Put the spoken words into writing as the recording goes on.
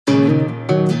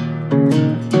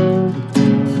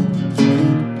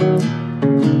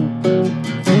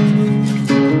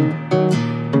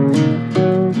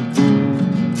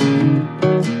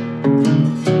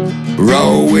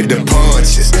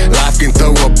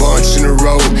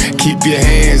Keep your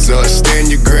hands up, stand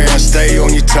your ground, stay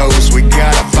on your toes. We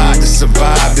gotta fight to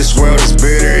survive, this world is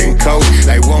bitter and cold.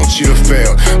 They want you to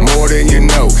fail, more than you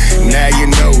know. Now you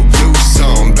know, do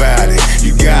something about it.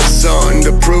 You got something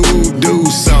to prove, do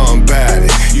something about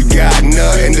it. You got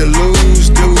nothing to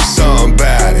lose, do something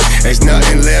about it. There's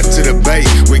nothing left to debate,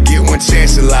 we get one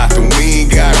chance in life and we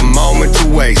ain't got a moment to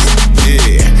waste.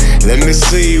 Yeah, let me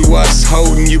see what's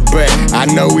holding you back. I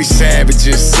know we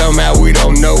savages, somehow we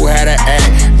don't know how to act.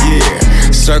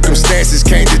 Yeah, circumstances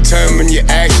can't determine your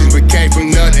actions. We came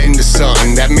from nothing to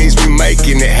something, that means we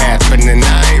making it happen. And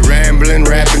I ain't rambling,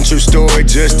 rapping true story,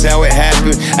 just how it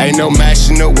happened. Ain't no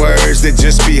matching the words that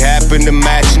just be happen to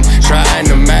matching. Trying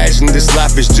to imagine this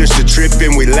life is just a trip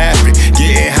and we laughing.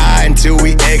 Getting high until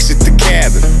we exit the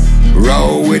cabin.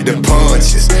 Roll with the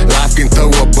punches, life can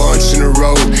throw a bunch in a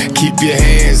row. Keep your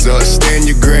hands up, stand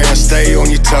your ground, stay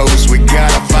on your toes. We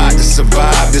gotta fight to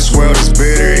survive, this world is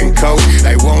bitter and cold.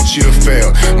 They want you to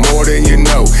fail, more than you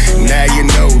know. Now you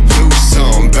know, do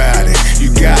something about it. You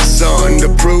got something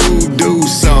to prove, do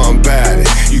something about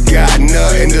it. You got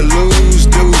nothing to lose,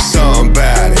 do something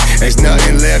about it. There's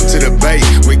nothing left to debate,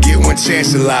 we get one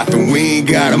chance in life and we ain't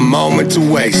got a moment to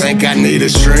waste. Think I need a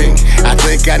shrink, I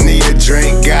think I need a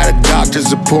drink. Got a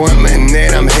doctor's appointment and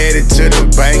then I'm headed to the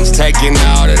banks. Taking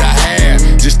all that I have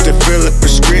just to fill a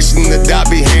prescription. The doc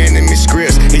be handing me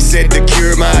scripts, he said to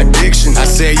cure my addiction. I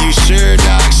said, you sure,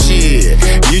 doc? Shit,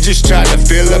 you just try to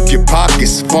fill up your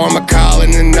pockets. Farmer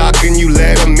calling and knocking, you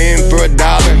let them in for $1.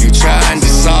 You trying to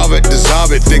solve it,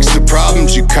 dissolve it, fix the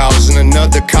problems you causing.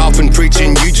 Another coffin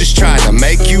preaching, you just trying to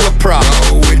make you a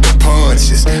problem. With the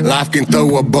punches, life can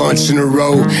throw a bunch in a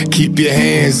row. Keep your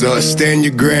hands up, stand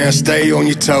your ground, stay on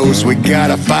your toes. We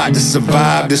gotta fight to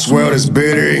survive, this world is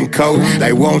bitter and cold.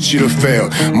 They want you to fail,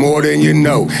 more than you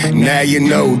know. Now you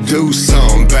know, do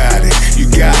something about it. You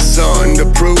got something to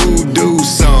prove, do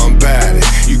something about it.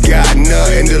 You got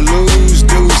nothing to lose,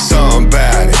 do something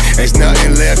about it. There's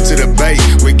nothing left to debate,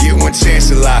 we get one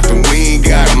chance in life and we ain't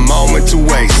got a moment to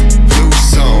waste. Do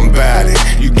something about it.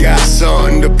 You got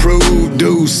something to prove,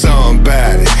 do something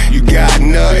about it. You got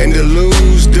nothing to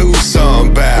lose, do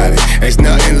something about it. There's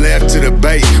nothing left to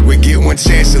debate, we get one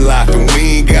chance in life and